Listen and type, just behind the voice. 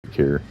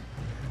here.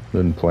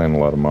 Been playing a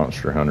lot of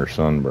Monster Hunter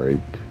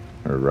Sunbreak,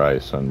 or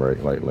Rise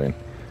Sunbreak lately.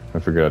 I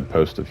figured I'd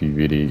post a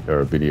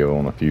video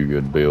on a few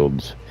good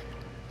builds.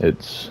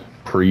 It's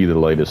pre the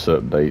latest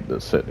update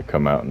that's set to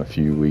come out in a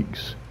few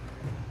weeks.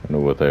 I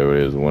don't know what that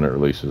is, when it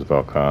releases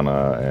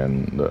Valkana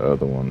and the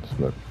other ones,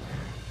 but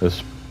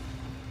this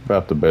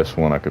about the best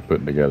one I could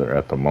put together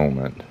at the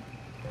moment.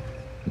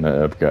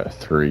 Now I've got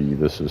 3.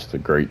 This is the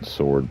Great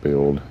Sword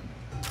build.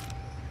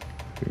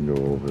 We can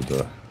go over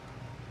the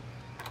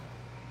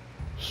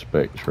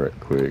specs right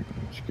quick.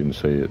 As you can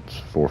see, it's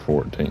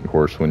 414. Of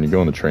course, when you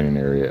go in the training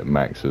area, it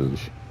maxes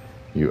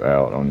you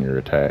out on your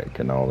attack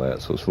and all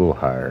that, so it's a little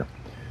higher.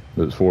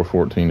 But it's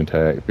 414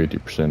 attack,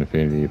 50%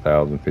 affinity,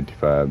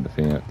 1055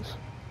 defense,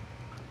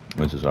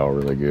 which is all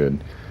really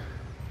good.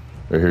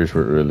 But here's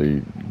where it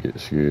really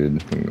gets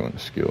good. I'm going to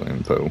skill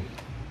info.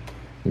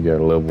 You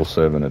got a level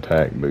 7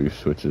 attack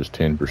boost, which is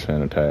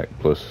 10% attack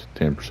plus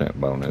 10%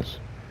 bonus.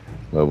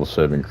 Level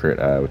 7 crit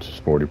eye, which is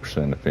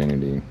 40%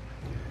 affinity.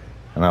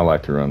 And I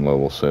like to run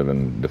level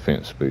 7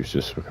 defense boost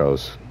just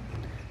because,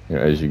 you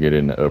know, as you get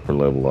into upper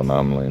level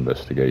anomaly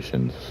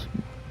investigations,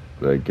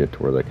 they get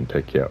to where they can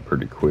take you out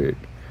pretty quick.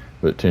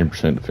 But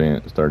 10%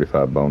 defense,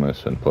 35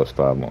 bonus, and plus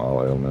 5 on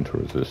all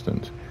elemental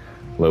resistance.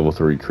 Level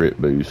 3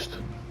 crit boost,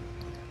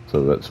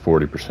 so that's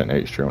 40%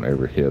 extra on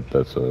every hit.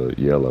 That's a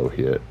yellow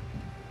hit,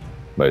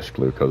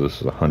 basically, because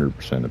this is a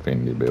 100%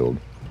 affinity build.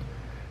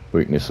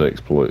 Weakness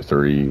exploit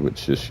 3,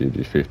 which just gives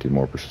you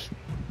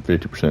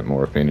 50%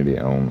 more affinity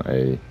on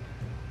a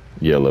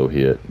yellow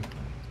hit.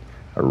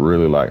 I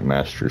really like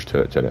Master's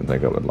Touch. I didn't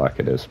think I would like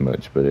it as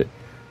much, but it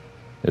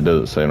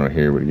doesn't say it on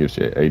here, but it gives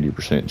you an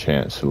 80%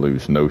 chance to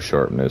lose no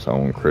sharpness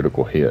on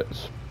critical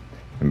hits.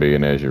 And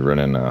being as you're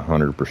running a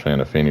 100%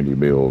 affinity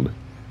build,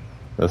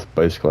 that's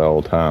basically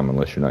all the time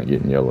unless you're not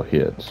getting yellow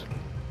hits.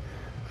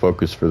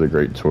 Focus for the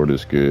Great Sword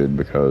is good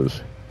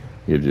because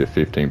it gives you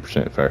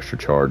 15% faster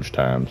charge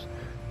times.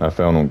 I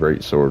found on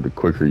Great Sword, the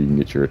quicker you can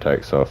get your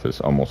attacks off,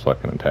 it's almost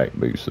like an attack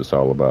boost. It's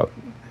all about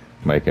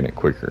making it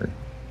quicker.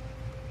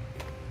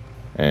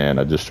 And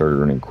I just started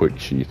running Quick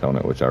Sheath on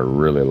it, which I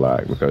really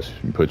like because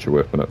if you put your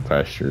weapon up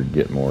faster,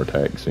 get more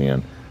attacks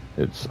in,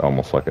 it's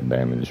almost like a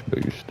damage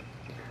boost.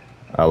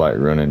 I like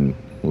running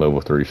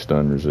level 3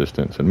 stun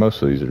resistance, and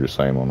most of these are the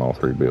same on all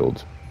 3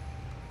 builds.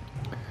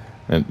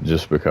 And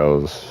just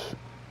because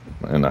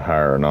in the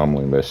higher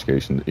anomaly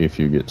investigations, if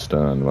you get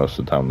stunned, most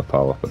of the time the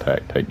follow-up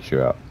attack takes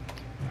you out.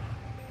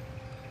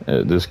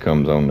 This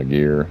comes on the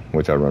gear,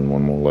 which I run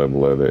one more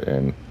level of it,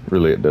 and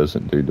really it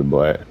doesn't do the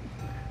blast.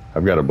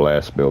 I've got a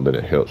blast build that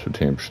it helps with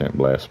 10%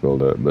 blast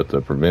buildup, but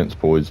the prevents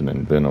poison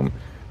and venom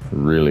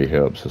really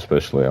helps,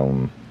 especially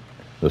on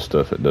the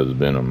stuff that does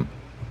venom.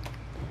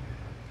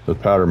 The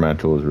powder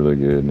mantle is really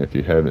good, and if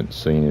you haven't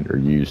seen it or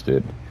used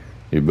it,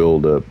 you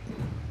build up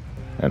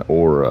an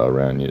aura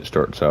around you. It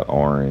starts out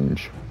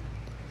orange,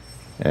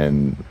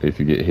 and if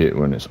you get hit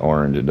when it's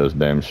orange, it does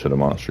damage to the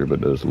monster, but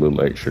does a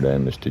little extra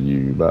damage to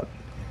you, about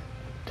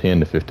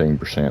 10 to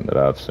 15% that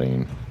I've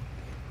seen.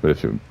 But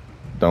if you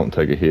don't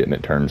take a hit and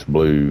it turns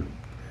blue,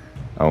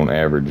 on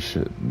average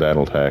that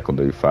attack will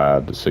do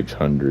 500 to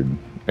 600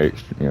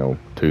 extra, you know,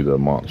 to the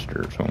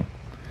monster. So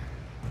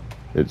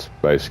it's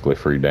basically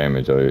free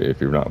damage.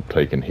 If you're not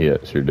taking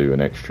hits, you're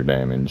doing extra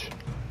damage.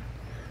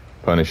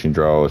 Punishing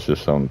draw is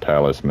just on the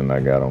talisman I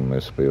got on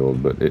this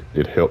build, but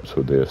it helps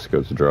with this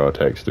because the draw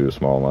attacks do a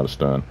small amount of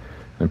stun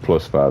and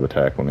plus 5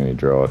 attack on any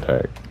draw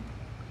attack.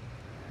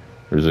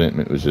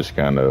 Resentment was just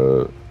kind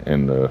of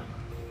in the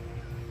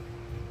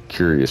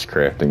curious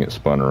crafting, it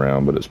spun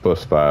around, but it's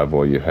plus 5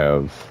 while you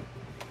have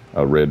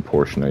a red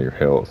portion of your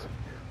health.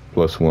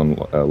 Plus 1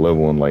 level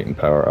 1 latent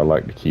power I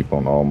like to keep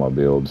on all my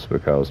builds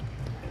because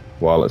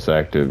while it's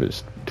active,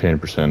 it's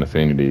 10%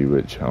 affinity,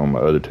 which on my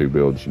other 2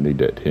 builds you need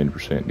that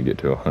 10% to get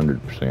to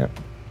 100%.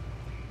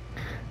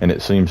 And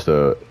it seems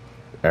to,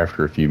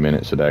 after a few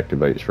minutes, it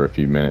activates for a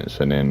few minutes,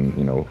 and then,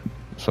 you know,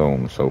 so on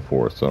and so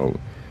forth. So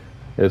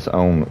it's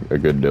on a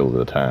good deal of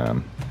the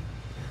time.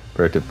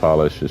 Corrective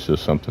polish is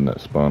just something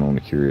that's spun on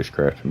the curious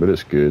crafting, but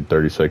it's good.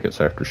 30 seconds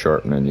after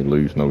sharpening, you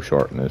lose no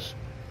sharpness.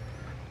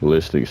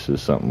 Ballistics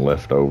is something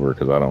left over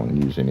because I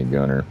don't use any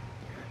gunner.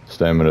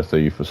 Stamina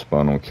Thief was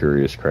spun on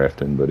curious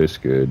crafting, but it's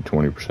good.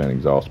 20%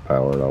 exhaust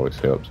power, it always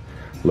helps.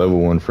 Level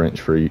 1 flinch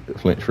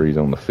freeze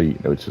on the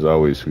feet, which is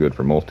always good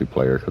for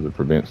multiplayer because it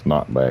prevents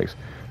knockbacks.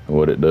 And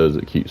what it does,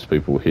 it keeps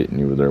people hitting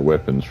you with their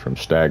weapons from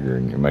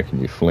staggering and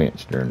making you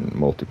flinch during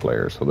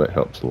multiplayer, so that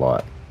helps a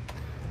lot.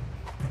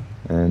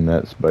 And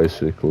that's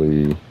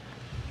basically,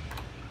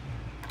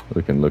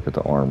 we can look at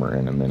the armor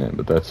in a minute,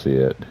 but that's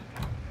it.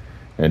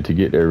 And to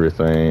get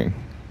everything,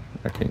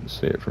 I can't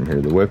see it from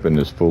here, the weapon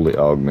is fully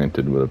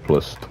augmented with a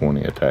plus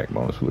 20 attack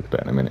bonus. We'll look at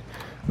that in a minute.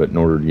 But in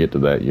order to get to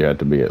that, you have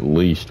to be at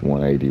least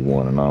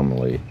 181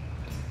 anomaly.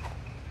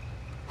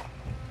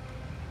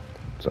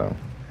 So,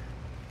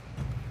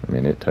 I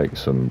mean, it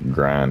takes some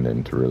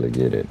grinding to really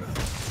get it.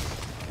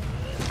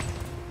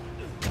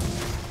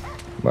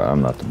 But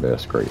I'm not the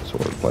best great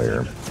sword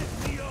player.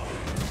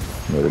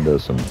 But it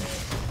does some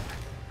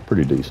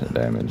pretty decent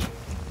damage.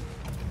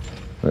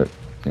 But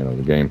you know,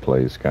 the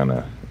gameplay is kind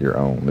of your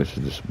own. This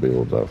is just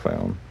builds I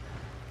found.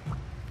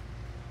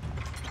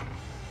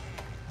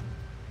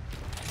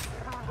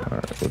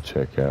 Alright, we'll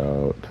check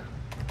out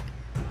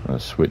a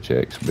Switch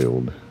X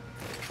build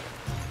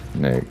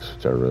next,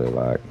 which I really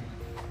like.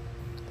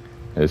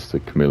 It's the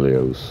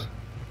Camilleos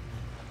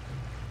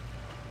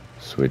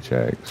Switch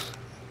X.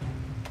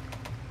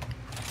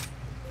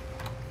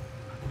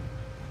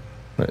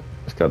 But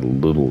it's got a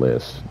little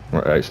less,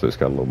 or actually it's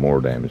got a little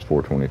more damage,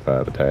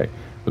 425 attack.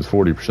 With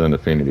 40%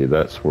 affinity,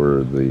 that's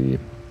where the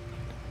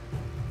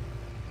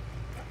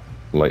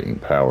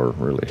latent power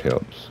really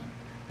helps.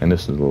 And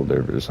this is a little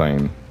different, the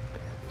same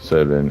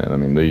 7, and I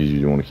mean these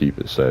you want to keep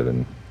at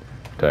 7.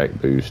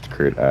 Attack boost,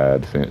 crit eye,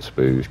 defense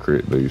boost,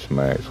 crit boost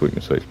max,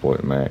 weakness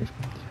exploit max.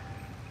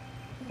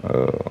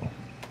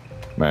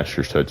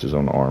 Master's touches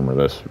on the armor,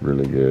 that's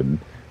really good.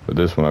 But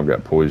this one I've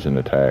got poison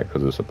attack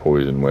because it's a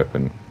poison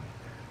weapon.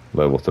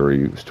 Level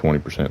 3, it's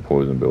 20%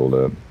 poison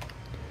buildup.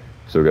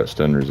 Still got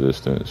stun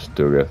resistance,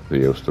 still got the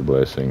Theosta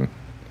blessing.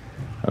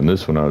 And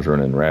this one I was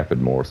running rapid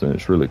morph, and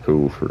it's really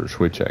cool for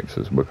switch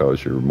axes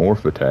because your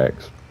morph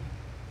attacks,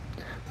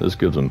 this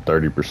gives them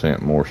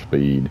 30% more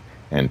speed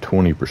and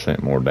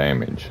 20% more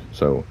damage.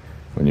 So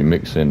when you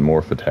mix in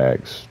morph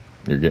attacks,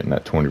 you're getting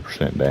that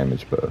 20%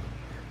 damage buff.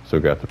 Still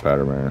got the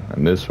powder burn.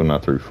 And this one I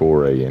threw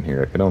 4A in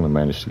here. I could only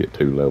manage to get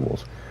 2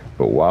 levels.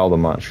 But while the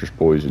monster's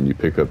poison, you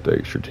pick up the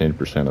extra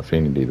 10%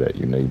 affinity that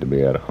you need to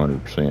be at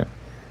 100%.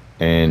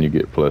 And you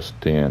get plus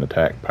 10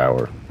 attack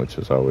power, which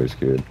is always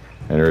good.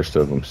 And the rest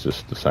of them's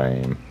just the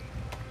same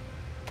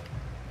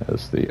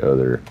as the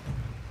other.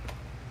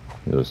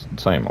 It's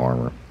the same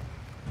armor.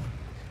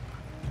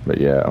 But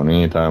yeah, on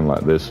any time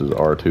like this is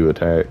R2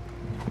 attack.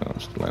 No,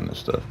 I'm still in this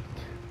stuff.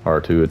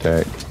 R2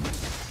 attack,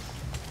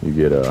 you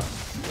get a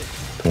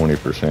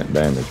 20%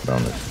 damage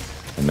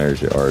bonus. And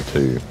there's your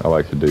R2. I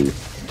like to do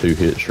 2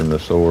 hits from the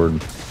sword,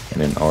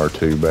 and then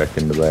R2 back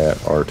into that,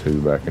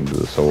 R2 back into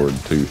the sword,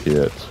 2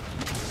 hits.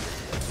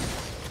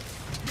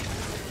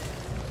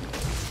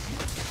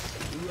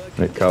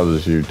 It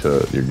causes you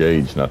to, your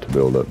gauge not to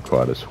build up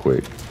quite as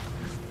quick.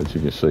 But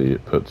you can see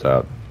it puts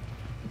out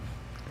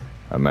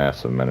a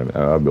massive amount of,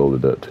 I'll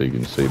build it up so you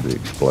can see the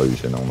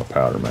explosion on the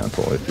powder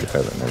mantle if you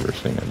haven't ever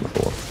seen it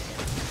before.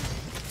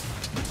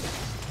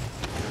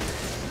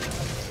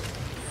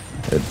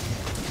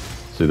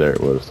 See, there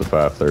it was, the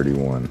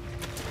 531.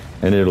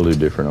 And it'll do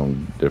different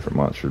on different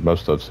monsters.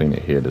 Most I've seen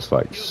it hit is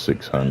like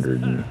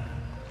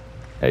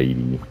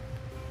 680.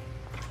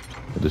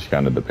 It just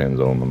kind of depends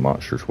on the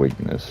monster's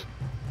weakness.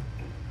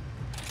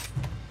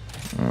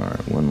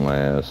 Alright, one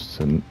last,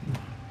 and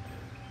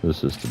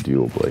this is the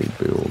dual blade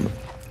build.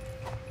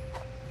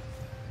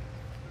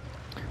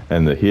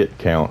 And the hit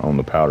count on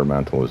the powder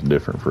mantle is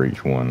different for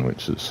each one,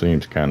 which it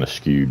seems kind of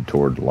skewed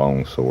toward the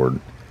longsword.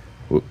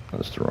 Whoop,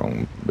 that's the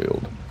wrong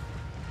build.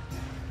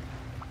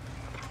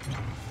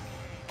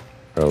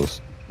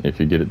 Because if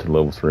you get it to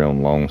level 3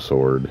 on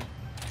longsword,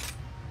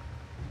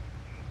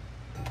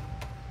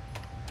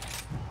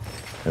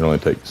 it only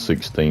takes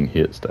 16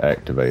 hits to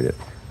activate it.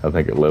 I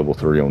think at level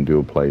 3 on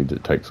dual blades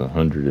it takes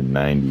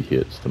 190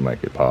 hits to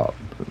make it pop.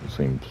 It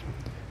seems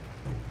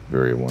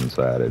very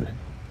one-sided.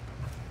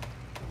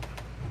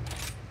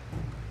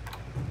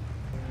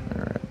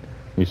 Alright,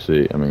 you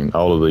see, I mean,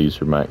 all of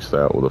these are maxed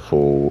out with a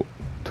full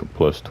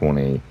plus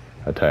 20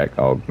 attack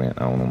augment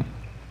on them.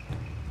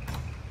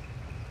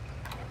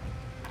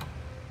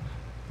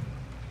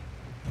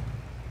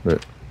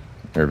 But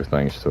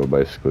everything's still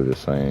basically the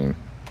same.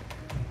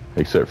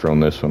 Except for on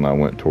this one, I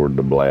went toward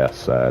the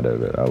blast side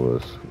of it. I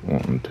was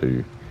wanting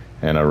to.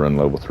 And I run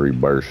level 3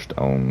 burst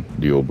on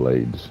dual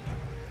blades.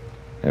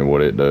 And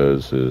what it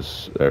does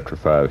is, after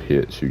 5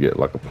 hits, you get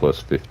like a plus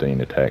 15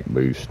 attack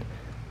boost,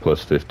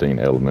 plus 15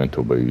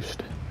 elemental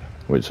boost.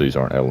 Which these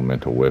aren't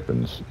elemental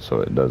weapons,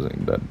 so it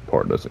doesn't, that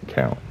part doesn't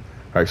count.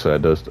 Actually,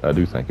 I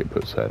do think it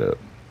puts that up.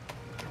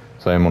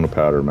 Same on the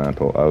powder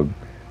mantle. I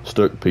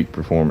stuck peak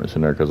performance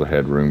in there because I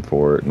had room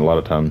for it. And a lot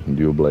of times in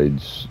dual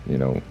blades, you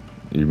know,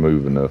 you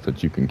move enough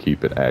that you can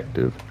keep it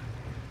active.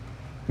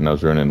 And I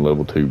was running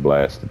level 2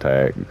 blast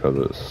attack because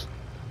it's,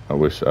 I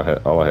wish I had,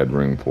 all I had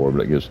room for,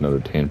 but it gives another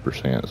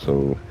 10%.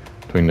 So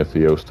between the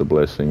Theosta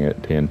blessing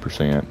at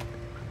 10%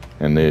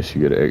 and this,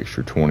 you get an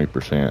extra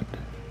 20%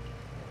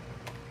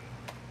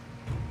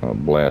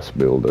 blast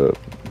build up.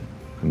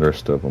 And the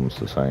rest of them's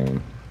the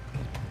same.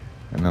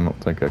 And I don't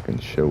think I can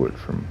show it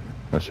from,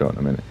 I'll show it in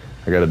a minute.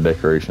 I got a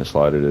decoration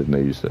slotted in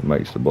these that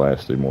makes the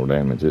blast do more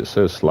damage. It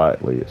says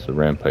slightly, it's a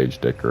rampage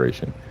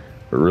decoration,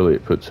 but really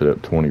it puts it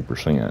up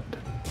 20%.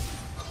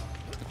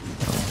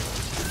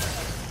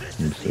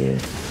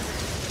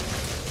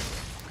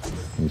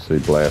 You see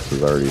blast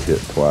has already hit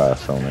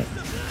twice on it.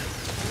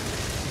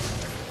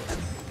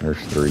 There's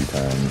 3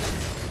 times,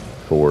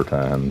 4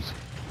 times,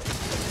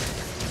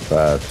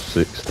 5,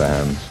 6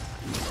 times,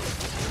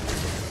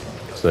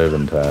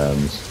 7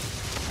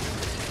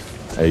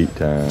 times, 8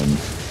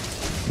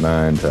 times,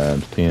 9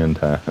 times, 10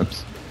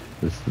 times.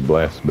 The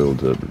blast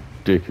builds up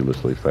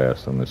ridiculously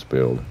fast on this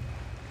build.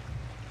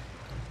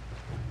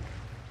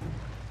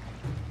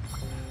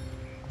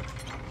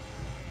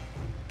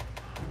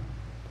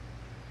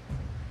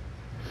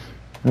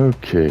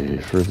 Okay,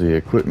 for the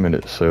equipment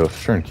itself,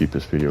 I'm trying to keep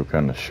this video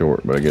kind of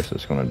short, but I guess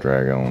it's going to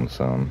drag on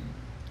some.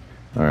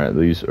 Alright,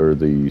 these are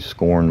the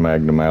Scorn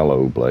Magnum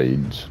Aloe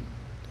blades.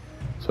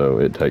 So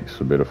it takes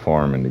a bit of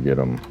farming to get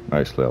them,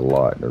 actually a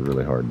lot, they're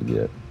really hard to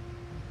get.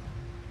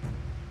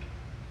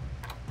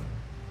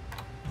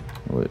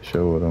 Will it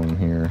show it on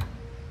here?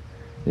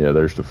 Yeah,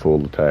 there's the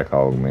full attack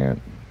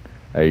augment.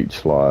 8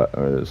 slot,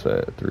 what is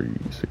that, 3,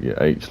 6, yeah,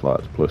 8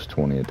 slots plus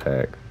 20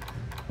 attack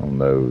on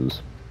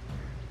those.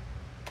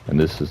 And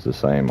this is the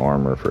same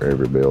armor for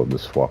every build,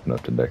 just swapping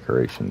up the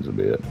decorations a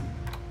bit.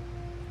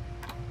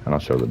 And I'll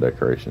show the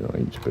decorations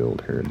on each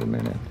build here in a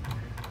minute.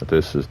 But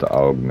this is the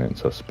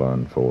augments I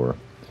spun for.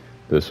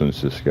 This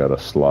one's just got a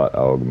slot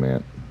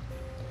augment.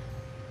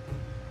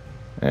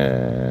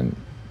 And,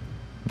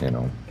 you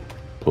know,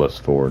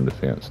 +4 in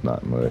defense,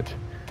 not much.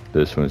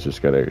 This one's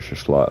just got extra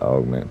slot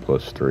augment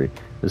 +3.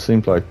 It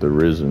seems like the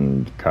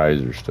Risen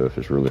Kaiser stuff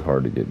is really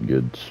hard to get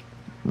good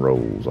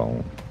rolls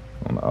on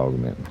the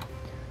augment.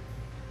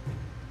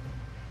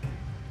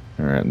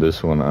 Alright,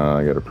 this one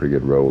I got a pretty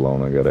good roll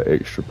on. I got an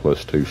extra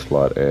 +2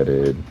 slot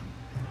added.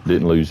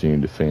 Didn't lose any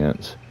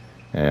defense.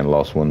 And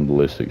lost 1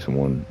 ballistics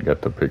and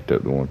picked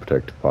up the 1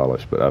 protective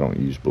polish, but I don't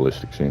use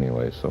ballistics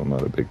anyway, so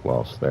not a big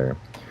loss there.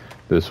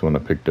 This one I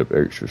picked up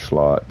extra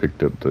slot,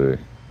 picked up the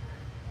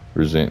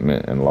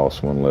resentment, and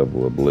lost 1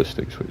 level of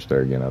ballistics, which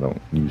there again I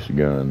don't use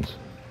guns.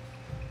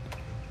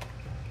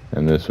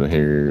 And this one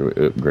here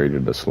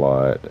upgraded the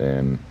slot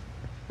and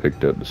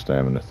picked up the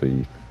stamina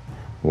thief.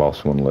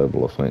 Lost 1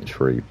 level of flinch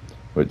free,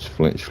 which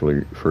flinch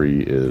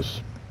free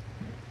is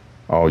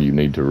all you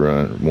need to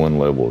run. 1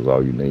 level is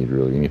all you need,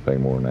 really.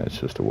 Anything more than that is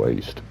just a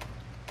waste.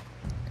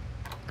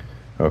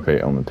 Okay,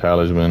 on the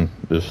talisman,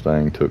 this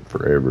thing took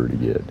forever to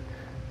get.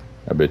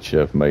 I bet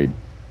you I've made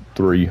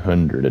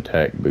 300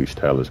 attack boost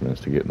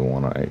talismans to get the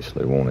one I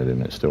actually wanted,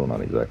 and it's still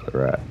not exactly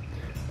right.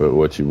 But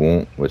what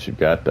you've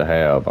got to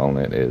have on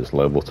it is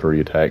level 3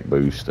 attack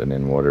boost, and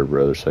then whatever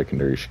other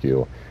secondary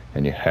skill,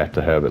 and you have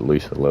to have at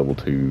least a level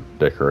 2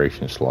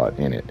 decoration slot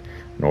in it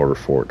in order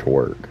for it to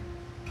work.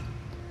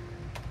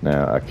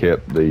 Now I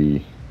kept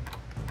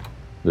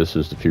this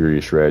is the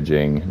Furious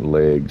Rajang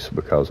legs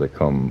because they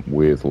come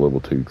with level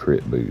 2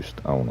 crit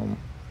boost on them.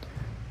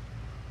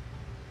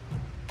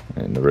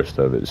 And the rest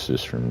of it is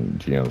just from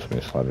gems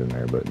being slotted in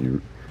there, but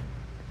the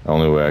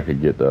only way I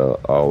could get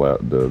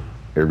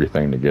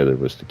everything together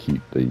was to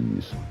keep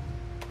these.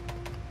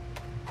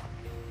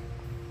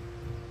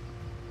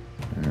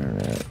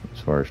 Alright, as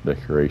far as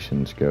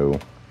decorations go,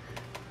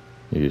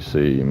 you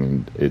see, I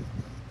mean,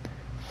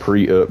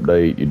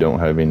 pre-update, you don't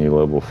have any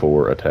level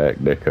 4 attack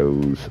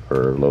decos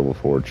or level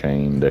 4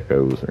 chain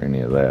decos or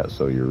any of that,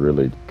 so you're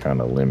really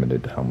kind of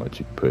limited to how much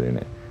you can put in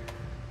it.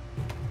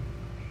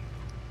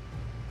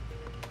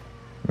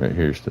 Right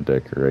here's the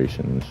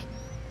decorations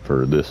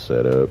for this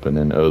setup, and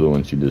then the other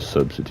ones you just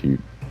substitute.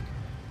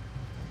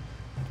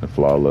 The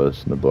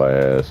flawless and the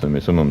blast, I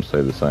mean, some of them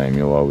stay the same.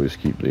 You'll always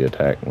keep the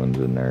attack ones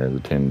in there, the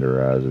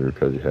tenderizer,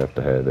 because you have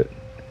to have it.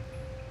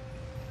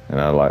 And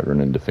I like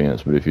running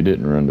defense, but if you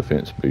didn't run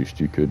defense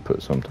boost, you could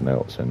put something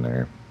else in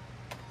there.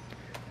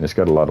 And it's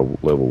got a lot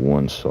of level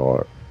 1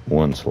 slot,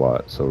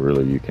 so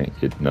really you can't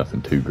get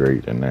nothing too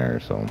great in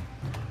there. So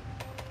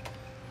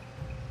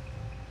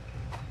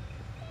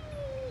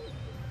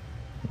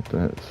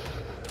that's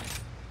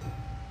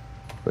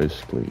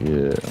basically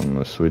it on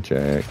the switch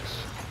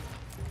axe.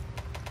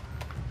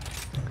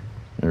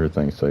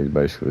 Everything stays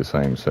basically the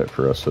same except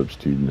for us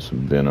substituting some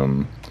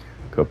venom,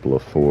 a couple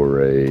of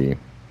foray,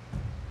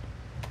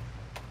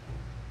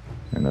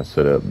 and I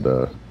set up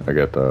I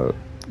got the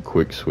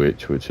quick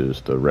switch, which is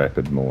the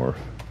rapid morph.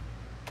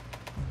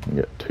 I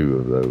got 2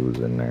 of those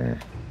in there.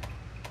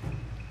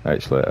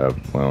 Actually, I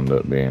wound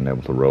up being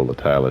able to roll a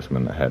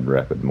talisman that had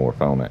rapid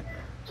morph on it,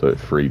 so it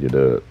freed it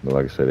up. But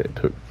like I said, it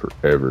took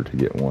forever to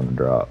get one to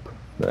drop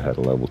that had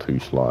a level 2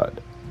 slot.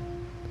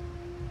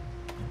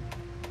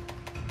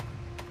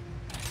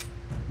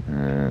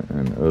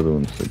 And the other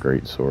one's the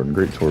greatsword. And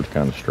greatsword's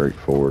kind of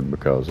straightforward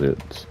because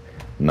it's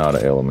not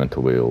an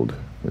elemental build,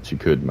 but you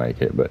could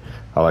make it. But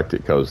I liked it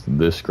because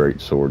this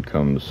greatsword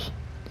comes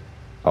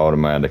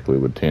automatically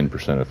with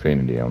 10%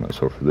 affinity on it.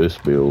 So for this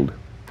build,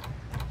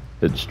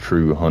 it's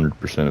true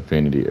 100%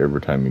 affinity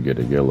every time you get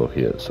a yellow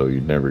hit. So you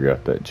never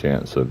got that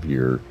chance of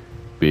your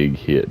big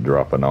hit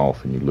dropping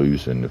off and you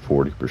losing the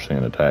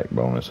 40% attack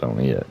bonus on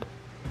it.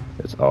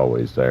 It's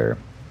always there.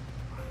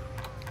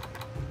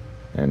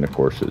 And of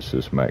course it's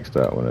just maxed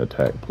out with an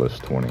attack plus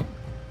 20.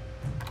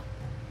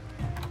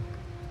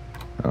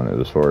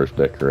 As far as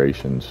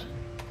decorations,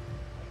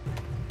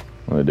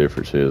 the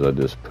difference is I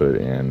just put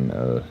in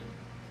a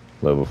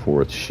level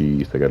 4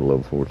 sheath. I got a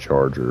level 4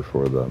 charger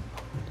for the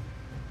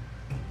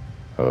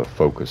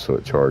focus, so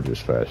it charges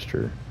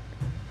faster.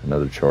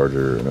 Another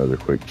charger, another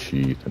quick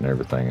sheath, and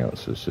everything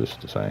else is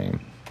just the same.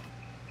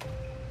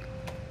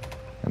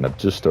 And I've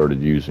just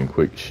started using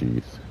quick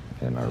sheath,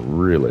 and I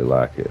really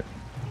like it.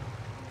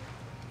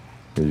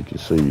 As you can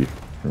see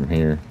from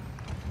here,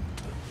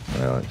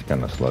 well, it's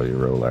kind of slow, you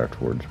roll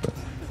afterwards, but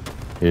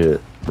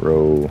hit,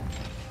 roll,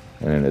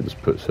 and then it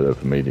just puts it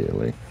up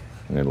immediately,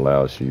 and it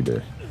allows you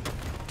to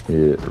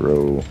hit,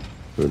 roll,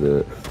 put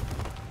it,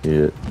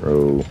 hit,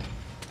 roll,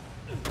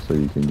 so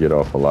you can get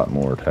off a lot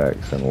more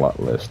attacks in a lot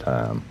less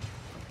time.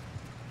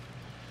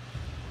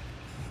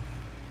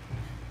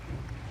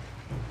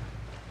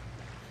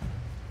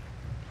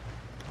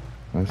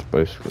 That's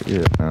basically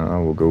it. Now I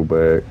will go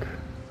back.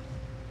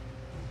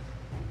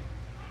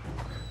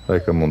 I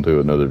think I'm going to do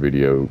another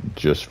video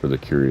just for the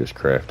curious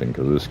crafting,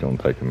 because this is going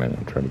to take a minute.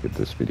 I'm trying to get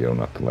this video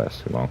not to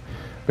last too long.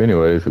 But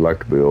anyway, if you like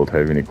the build,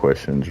 have any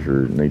questions,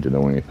 or need to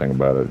know anything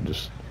about it,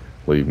 just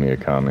leave me a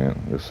comment.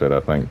 Like I said, I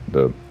think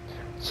the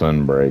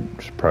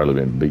Sunbreak's probably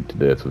been beat to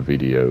death with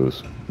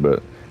videos,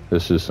 but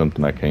this is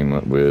something I came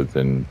up with,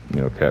 and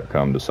you know,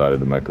 Capcom decided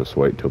to make us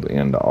wait till the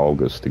end of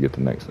August to get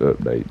the next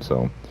update.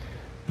 So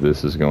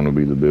this is going to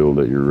be the build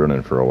that you're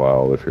running for a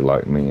while if you're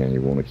like me and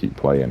you want to keep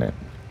playing it.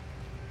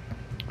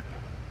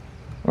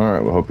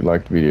 Alright, well, hope you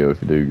liked the video.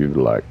 If you do, give it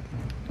a like.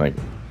 Thank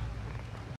you.